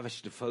 Her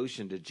lavish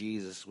devotion to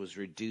Jesus was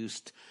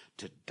reduced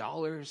to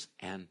dollars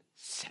and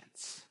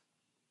cents.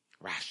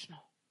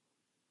 Rational.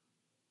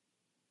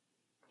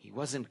 He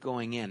wasn't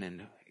going in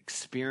and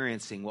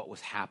experiencing what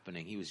was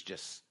happening. He was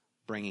just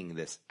bringing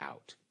this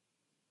out.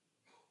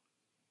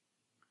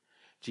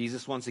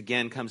 Jesus once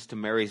again comes to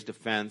Mary's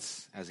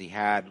defense, as he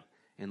had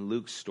in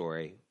Luke's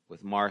story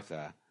with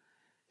Martha,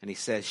 and he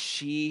says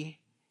she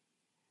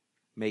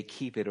may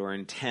keep it or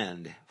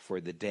intend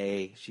for the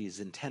day, she's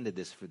intended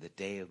this for the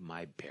day of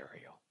my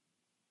burial.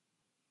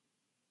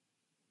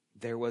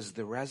 There was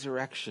the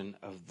resurrection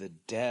of the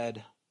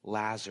dead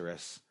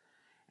Lazarus,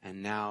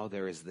 and now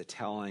there is the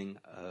telling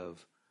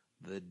of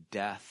the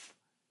death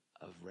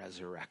of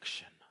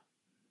resurrection.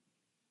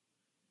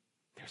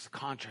 There's a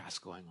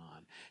contrast going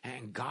on.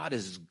 And God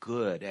is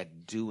good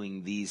at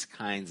doing these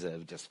kinds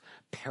of just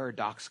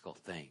paradoxical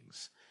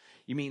things.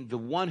 You mean the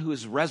one who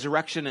is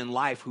resurrection and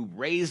life, who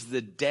raised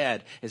the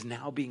dead, is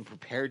now being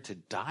prepared to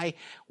die?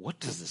 What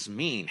does this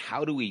mean?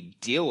 How do we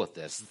deal with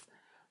this?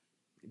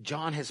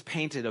 John has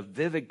painted a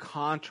vivid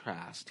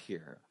contrast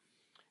here,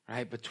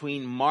 right?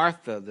 Between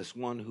Martha, this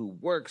one who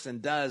works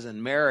and does,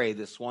 and Mary,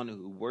 this one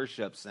who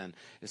worships and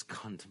is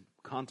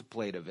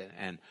contemplative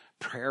and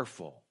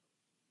prayerful.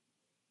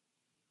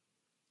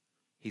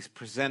 He's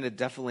presented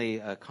definitely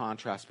a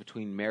contrast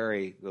between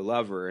Mary, the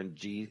lover, and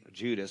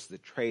Judas, the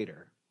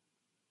traitor.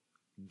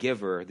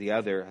 Giver, the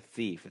other, a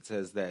thief. It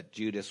says that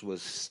Judas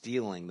was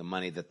stealing the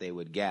money that they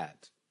would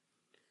get.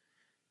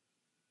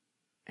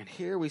 And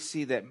here we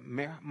see that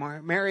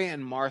Mary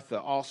and Martha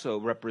also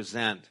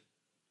represent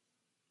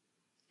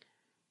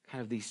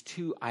kind of these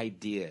two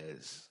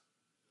ideas.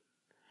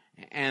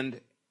 And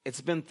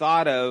it's been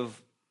thought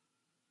of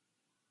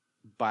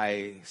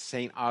by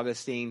St.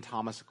 Augustine,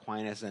 Thomas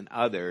Aquinas, and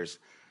others,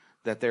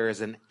 that there is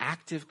an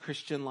active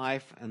Christian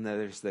life and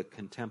there's the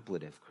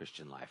contemplative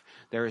Christian life.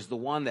 There is the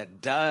one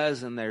that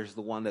does and there's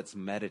the one that's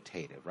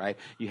meditative, right?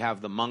 You have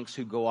the monks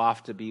who go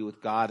off to be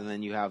with God, and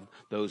then you have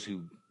those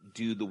who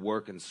do the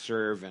work and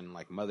serve, and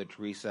like Mother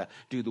Teresa,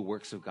 do the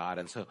works of God.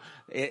 And so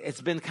it's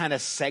been kind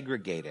of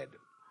segregated.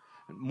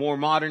 More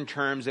modern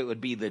terms, it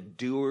would be the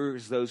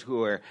doers, those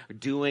who are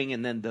doing,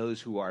 and then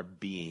those who are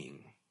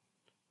being.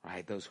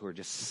 Right? Those who are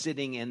just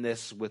sitting in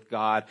this with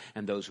God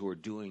and those who are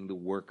doing the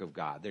work of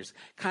God. There's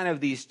kind of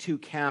these two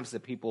camps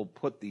that people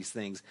put these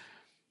things,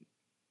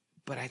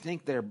 but I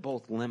think they're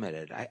both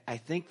limited. I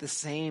think the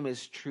same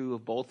is true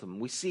of both of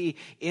them. We see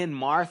in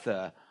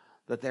Martha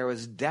that there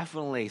was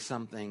definitely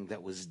something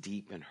that was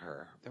deep in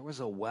her. There was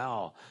a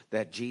well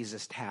that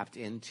Jesus tapped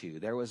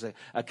into. There was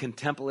a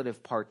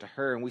contemplative part to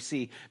her, and we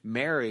see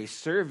Mary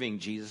serving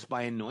Jesus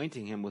by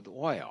anointing him with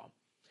oil.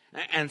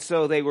 And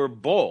so they were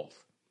both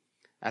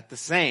at the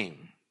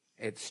same.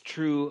 It's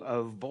true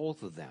of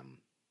both of them.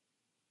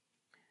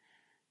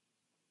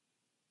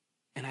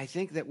 And I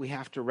think that we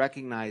have to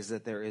recognize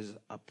that there is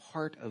a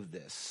part of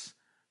this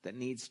that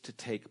needs to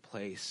take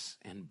place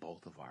in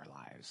both of our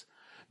lives.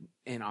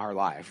 In our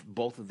life,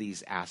 both of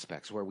these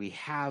aspects where we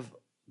have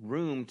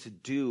room to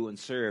do and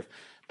serve,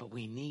 but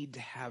we need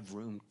to have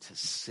room to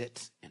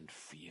sit and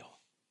feel.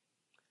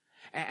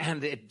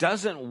 And it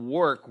doesn't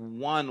work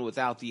one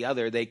without the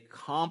other. They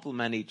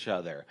complement each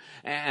other.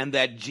 And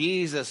that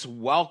Jesus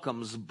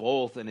welcomes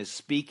both and is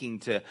speaking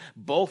to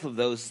both of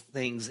those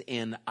things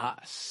in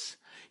us.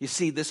 You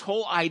see, this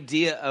whole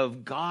idea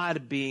of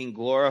God being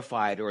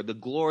glorified, or the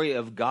glory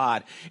of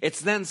God,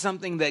 it's then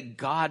something that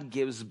God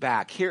gives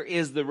back. Here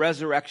is the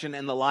resurrection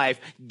and the life,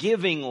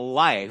 giving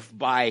life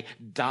by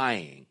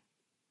dying.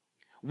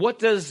 What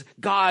does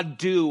God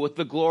do with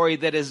the glory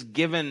that is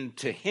given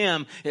to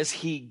him as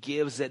he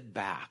gives it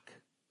back?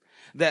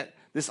 That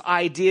this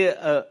idea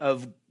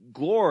of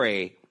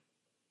glory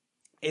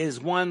is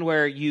one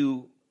where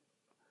you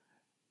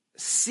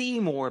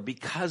see more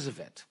because of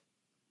it.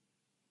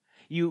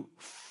 You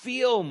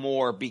feel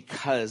more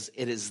because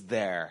it is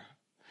there.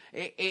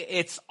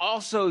 It's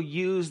also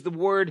used the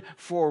word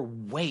for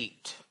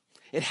weight.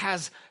 It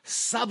has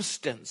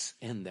substance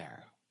in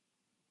there.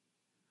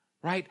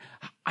 Right?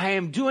 I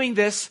am doing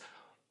this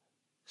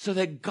so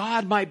that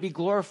God might be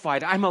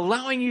glorified. I'm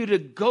allowing you to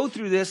go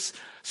through this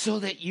so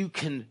that you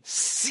can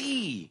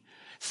see,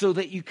 so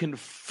that you can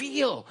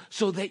feel,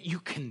 so that you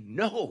can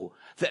know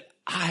that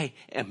I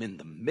am in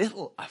the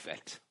middle of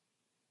it.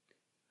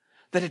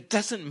 That it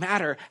doesn't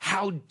matter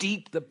how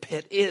deep the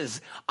pit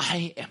is,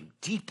 I am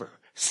deeper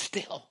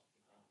still.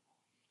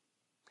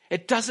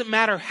 It doesn't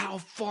matter how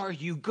far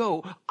you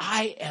go,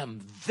 I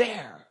am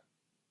there.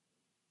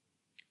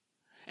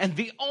 And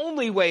the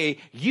only way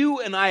you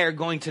and I are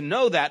going to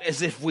know that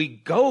is if we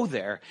go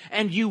there,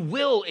 and you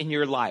will in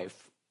your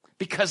life,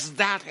 because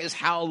that is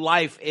how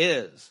life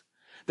is.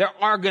 There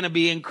are going to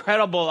be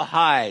incredible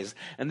highs,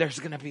 and there's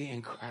going to be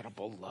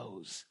incredible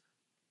lows.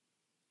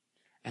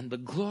 And the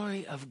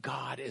glory of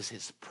God is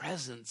his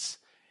presence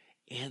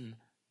in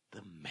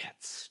the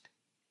midst.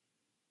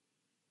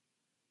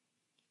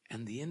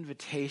 And the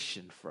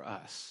invitation for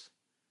us,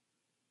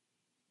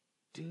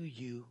 do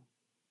you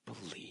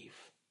believe?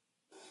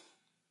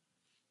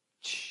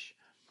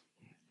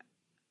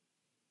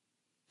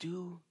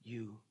 Do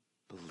you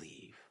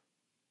believe?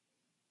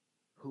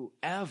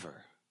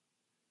 Whoever,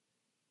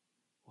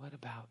 what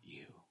about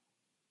you?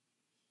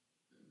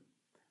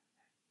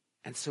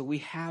 And so we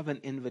have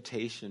an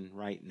invitation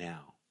right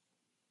now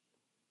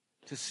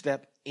to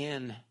step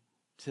in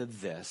to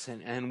this.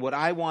 And what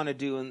I want to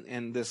do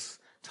in this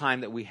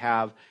time that we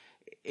have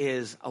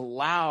is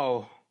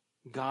allow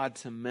God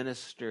to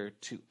minister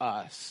to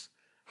us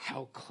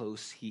how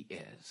close he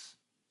is.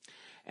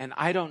 And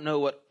I don't know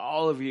what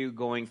all of you are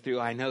going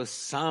through. I know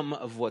some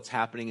of what's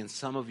happening in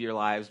some of your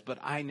lives, but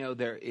I know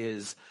there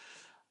is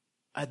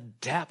a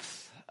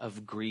depth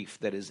of grief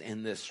that is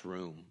in this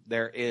room.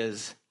 There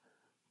is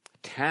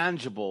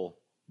tangible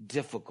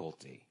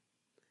difficulty.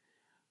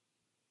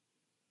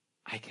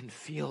 I can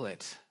feel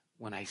it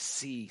when I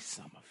see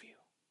some of you.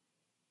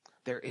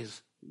 There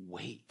is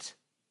weight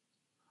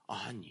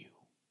on you.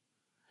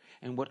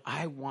 And what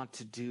I want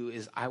to do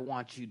is I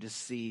want you to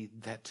see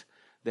that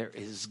there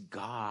is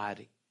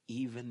God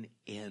even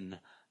in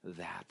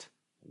that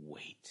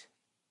weight.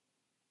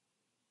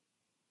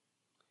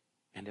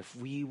 And if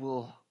we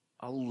will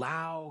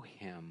allow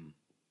him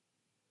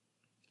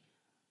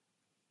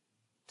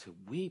to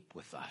weep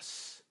with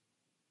us,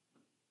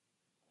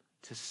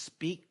 to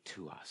speak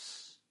to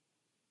us,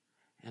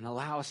 and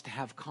allow us to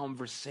have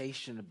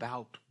conversation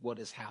about what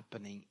is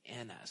happening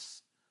in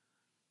us,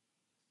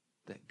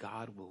 that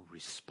God will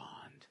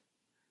respond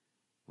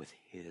with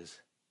his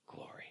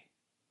glory.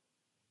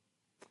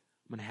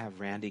 I'm going to have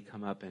Randy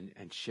come up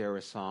and share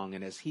a song.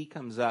 And as he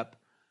comes up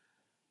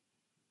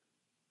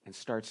and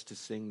starts to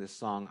sing this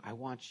song, I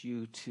want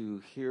you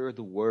to hear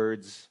the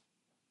words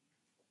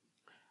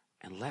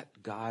and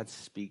let God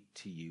speak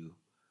to you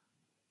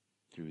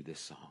through this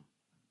song.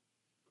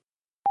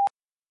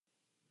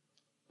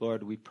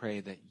 Lord, we pray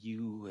that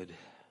you would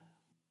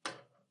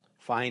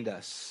find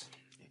us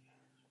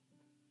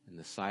in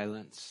the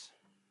silence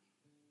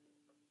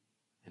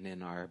and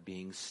in our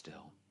being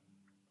still.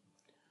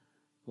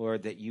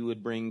 Lord, that you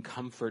would bring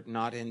comfort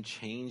not in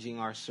changing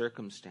our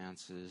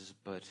circumstances,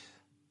 but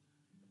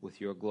with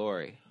your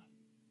glory,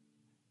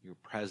 your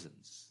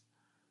presence,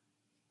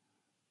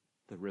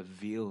 the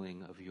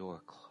revealing of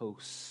your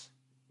close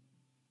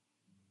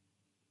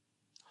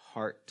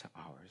heart to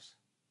ours.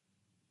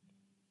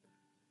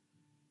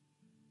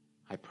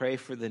 I pray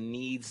for the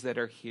needs that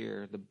are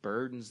here, the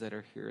burdens that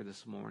are here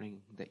this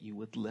morning, that you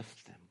would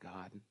lift them,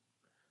 God.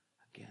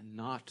 Again,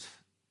 not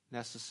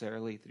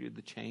necessarily through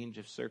the change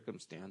of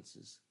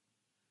circumstances,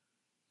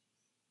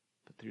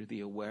 but through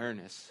the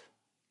awareness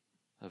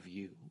of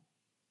you.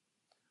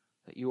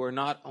 That you are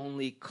not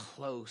only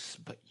close,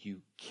 but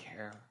you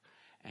care,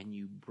 and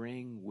you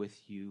bring with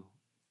you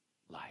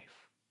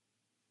life.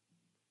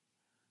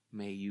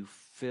 May you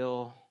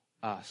fill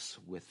us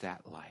with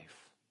that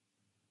life.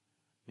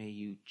 May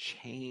you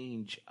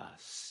change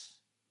us.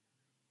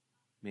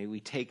 May we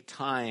take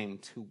time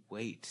to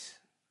wait.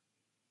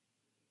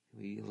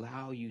 We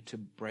allow you to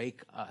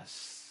break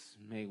us.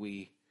 May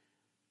we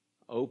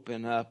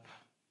open up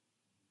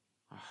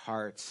our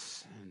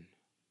hearts and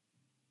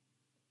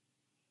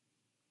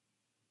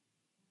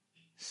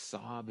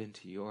sob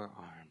into your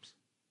arms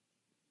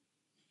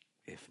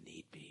if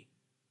need be.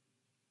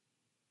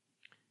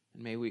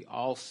 And may we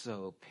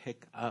also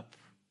pick up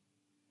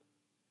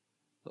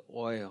the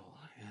oil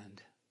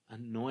and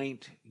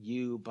anoint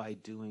you by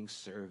doing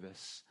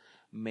service.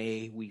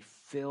 May we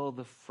fill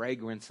the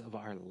fragrance of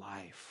our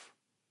life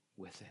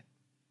with it.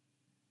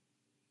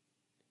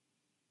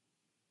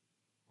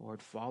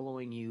 Lord,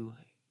 following you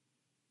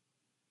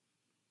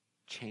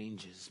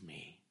changes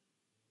me.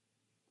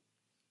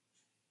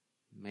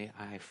 May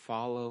I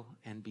follow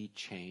and be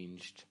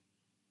changed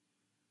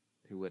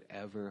through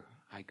whatever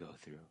I go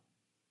through.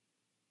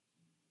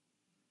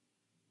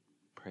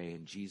 Pray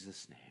in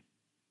Jesus' name.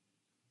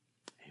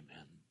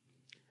 Amen.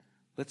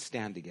 Let's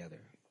stand together.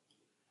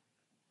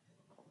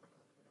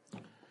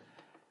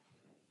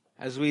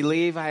 As we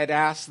leave, I had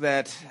asked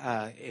that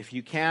if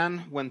you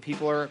can, when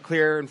people are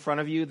clear in front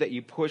of you, that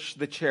you push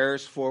the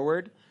chairs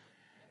forward.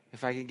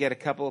 If I could get a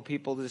couple of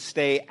people to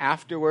stay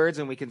afterwards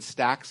and we can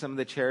stack some of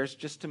the chairs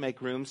just to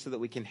make room so that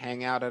we can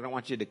hang out. I don't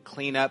want you to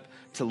clean up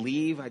to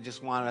leave. I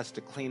just want us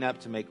to clean up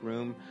to make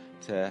room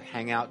to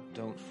hang out.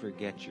 Don't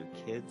forget your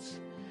kids.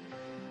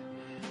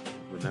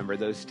 Remember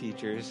those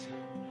teachers.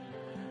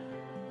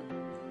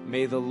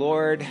 May the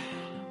Lord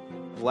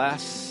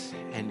bless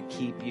and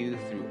keep you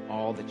through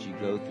all that you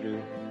go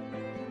through.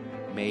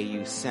 May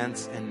you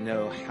sense and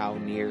know how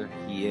near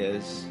He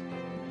is.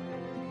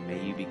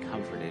 May you be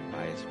comforted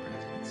by His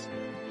presence.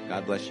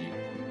 God bless you.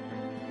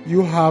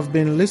 You have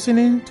been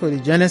listening to the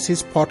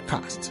Genesis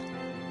podcast.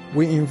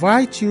 We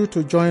invite you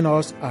to join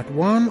us at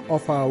one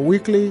of our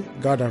weekly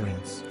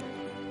gatherings.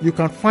 You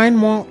can find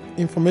more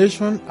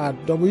information at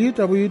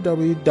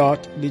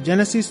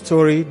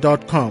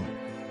www.thegenesisstory.com,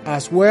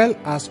 as well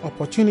as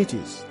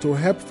opportunities to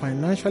help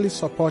financially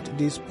support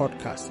this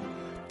podcast.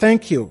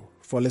 Thank you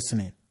for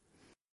listening.